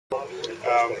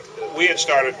We had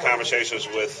started conversations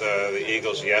with the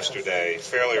Eagles yesterday,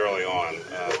 fairly early on,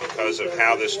 because of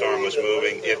how this storm was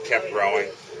moving. It kept growing.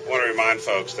 I want to remind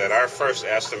folks that our first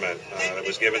estimate that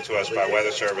was given to us by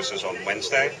Weather Services on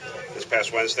Wednesday, this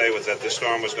past Wednesday, was that this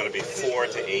storm was going to be 4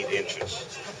 to 8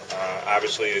 inches.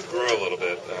 Obviously, it grew a little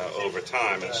bit over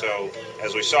time, and so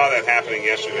as we saw that happening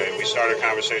yesterday, we started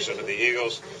conversations with the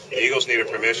Eagles. The Eagles needed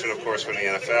permission, of course, from the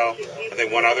NFL. I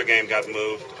think one other game got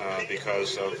moved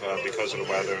because of the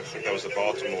weather. I think that was the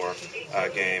Baltimore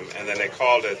game, and then they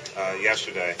called it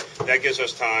yesterday. That gives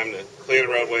us time to clear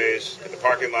the roadways, get the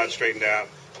parking lot straightened out.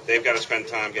 They've got to spend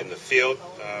time getting the field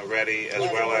ready, as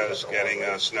well as getting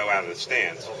snow out of the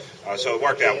stands. So it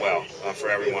worked out well for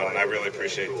everyone, and I really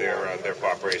appreciate their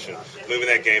cooperation. Moving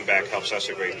that game back helps us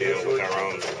a great deal with our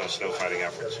own snow fighting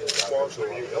efforts.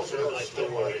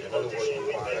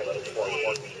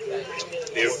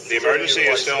 The emergency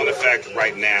is still in effect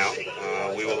right now.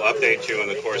 We will update you in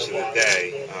the course of the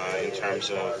day in terms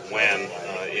of when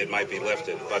it might be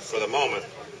lifted. But for the moment,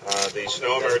 the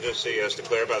snow emergency, as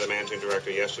declared by the managing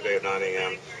director yesterday at 9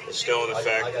 a.m., is still in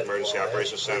effect. The Emergency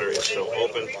Operations Center is still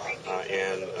open,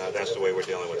 and that's the way we're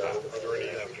dealing with that.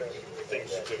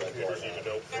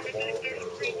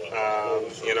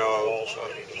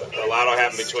 A lot will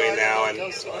happen between now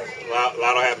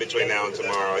and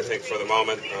tomorrow. I think for the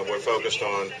moment we're focused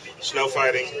on snow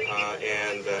fighting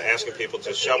and asking people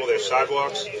to shovel their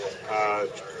sidewalks,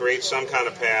 create some kind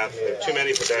of path. There are too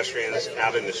many pedestrians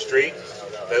out in the street.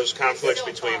 Those conflicts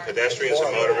between pedestrians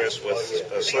and motorists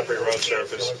with a slippery road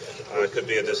surface could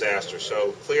be a disaster.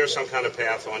 So clear some kind of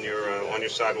path on your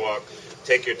sidewalk.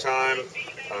 Take your time.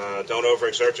 Don't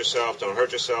overexert yourself. Don't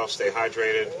hurt yourself. Stay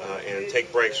hydrated and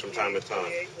take breaks from time to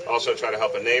time. Also, try to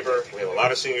help a neighbor. We have a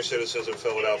lot of senior citizens in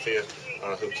Philadelphia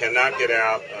who cannot get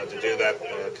out to do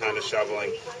that kind of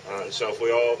shoveling. So if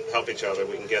we all help each other,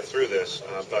 we can get through this.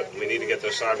 But we need to get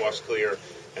those sidewalks clear.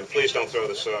 And please don't throw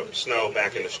the snow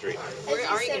back in the street. As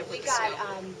you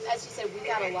said, we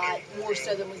got a lot more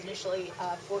snow than was initially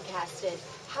forecasted.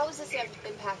 How is this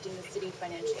impacting the city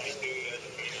financially?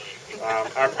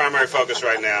 Our primary focus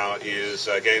right now is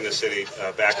getting the city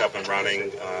back up and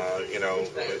running.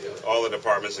 All the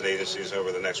departments and agencies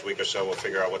over the next week or so will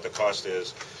figure out what the cost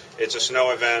is. It's a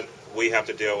snow event. We have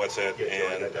to deal with it,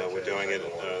 and we're doing it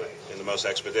in the most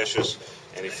expeditious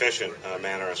and efficient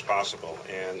manner as possible.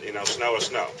 And snow is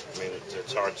snow. I mean,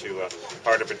 it's hard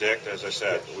to predict. As I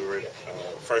said, we were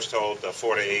first told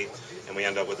 4 to 8, and we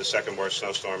end up with the second worst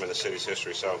snowstorm in the city's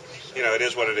history. So, it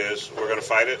is what it is. We're going to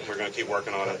fight it. We're going to keep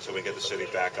working on it until we get the city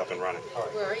back up and running.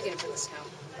 Where are you going to put the snow?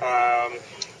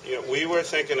 We were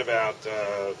thinking about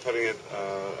putting it,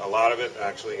 a lot of it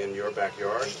actually in your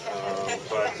backyard,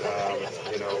 but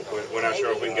we're not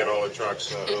sure if we can get all the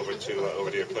trucks over to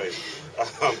your place.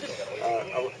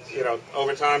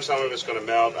 Over time, some of it's going to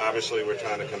melt. Obviously, we're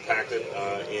trying to compact it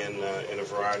in a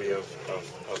variety of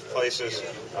places,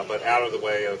 but out of the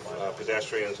way of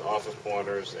pedestrians, off of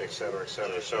corners, et cetera, et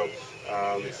cetera. So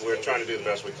we're trying to do the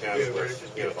best we can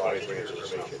with 43 inches of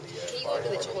snow. Can you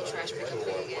go into the whole trash pickup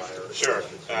thing again? Sure.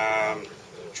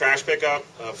 Trash pickup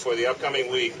for the upcoming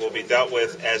week will be dealt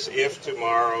with as if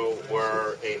tomorrow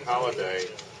were a holiday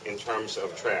in terms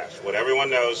of trash. What everyone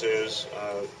knows is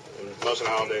most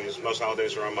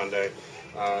holidays are on Monday.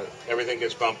 Everything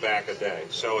gets bumped back a day.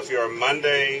 So if you're a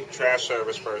Monday trash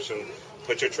service person,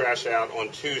 put your trash out on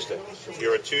Tuesday. If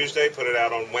you're a Tuesday, put it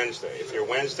out on Wednesday. If you're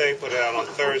Wednesday, put it out on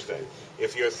Thursday.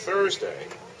 If you're Thursday,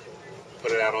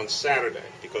 put it out on Saturday,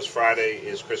 because Friday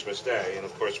is Christmas Day, and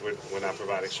of course we're not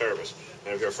providing service.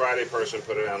 And if you're a Friday person,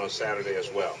 put it out on Saturday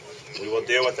as well. We will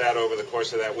deal with that over the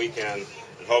course of that weekend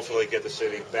and hopefully get the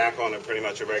city back on pretty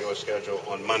much a regular schedule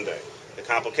on Monday. The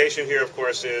complication here, of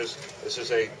course, is this is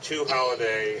a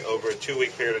 2-holiday over a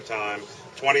 2-week period of time,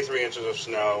 23 inches of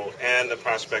snow, and the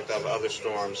prospect of other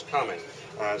storms coming.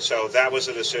 So that was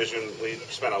a decision. We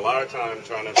spent a lot of time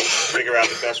trying to figure out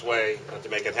the best way to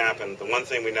make it happen. The one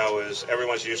thing we know is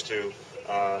everyone's used to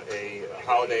a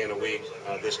holiday in a week.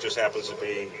 This just happens to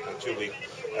be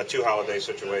a 2-holiday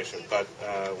situation. But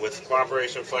with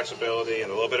cooperation, flexibility,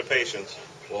 and a little bit of patience,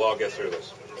 we'll all get through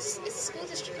this. Is the school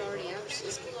district already out? Is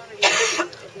the school already out?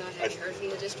 If not, have you heard from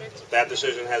the district? That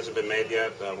decision hasn't been made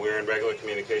yet. We're in regular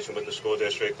communication with the school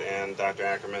district and Dr.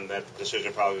 Ackerman. That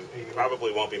decision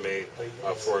probably won't be made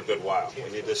for a good while.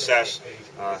 We need to assess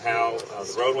how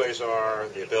the roadways are,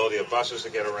 the ability of buses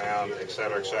to get around, et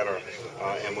cetera,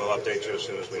 and we'll update you as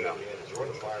soon as we know.